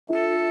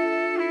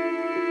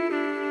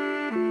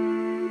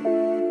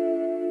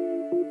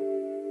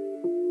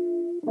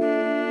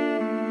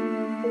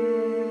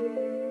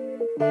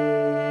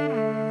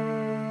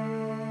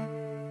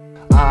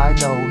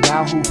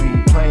who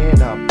be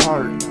playing a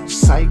part.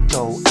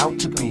 Psycho, out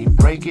to be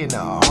breaking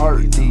a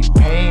heart. The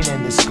pain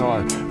and the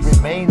scar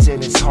remains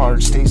in his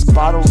heart, stays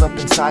bottled up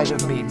inside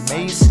of me,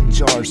 mason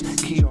jars.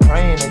 Keep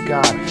praying to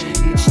God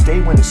each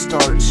day when it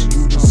starts.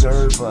 You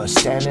deserve a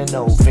standing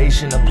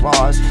ovation,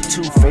 applause.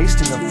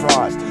 Two-faced and a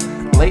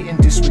fraud,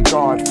 blatant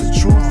disregard for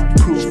truth,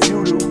 proof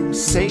futile,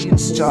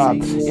 Satan's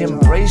job.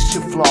 Embrace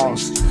your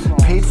flaws,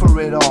 paid for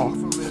it all.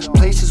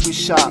 Places we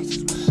shop,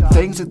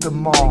 things at the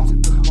mall.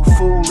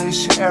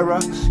 Foolish error,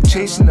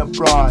 chasing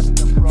abroad.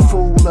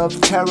 Full of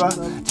terror,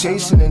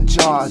 Jason and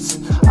Jaws.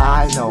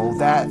 I know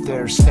that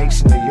there's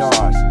snakes in the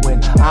yard.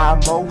 When I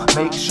mow,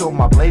 make sure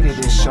my bladed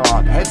is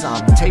sharp. Heads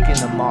I'm taking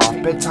them off,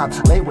 bedtime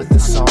lay with the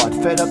sod.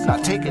 Fed up,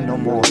 not taking no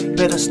more,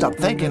 better stop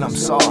thinking I'm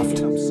soft.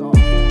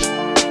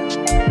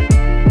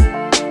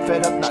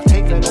 Fed up, not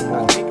taking no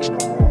more,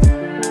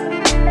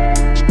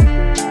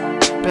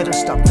 better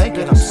stop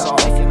thinking I'm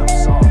soft.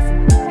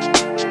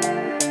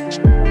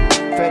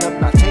 Fed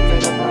up, not taking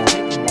no more,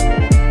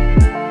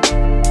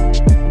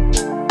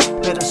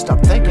 better stop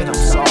thinking I'm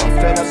soft.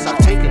 Fed up, not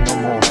taking no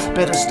more,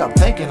 better stop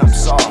thinking I'm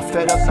soft.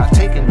 Fed up, not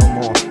taking no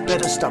more,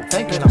 better stop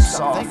thinking I'm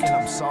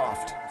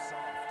soft.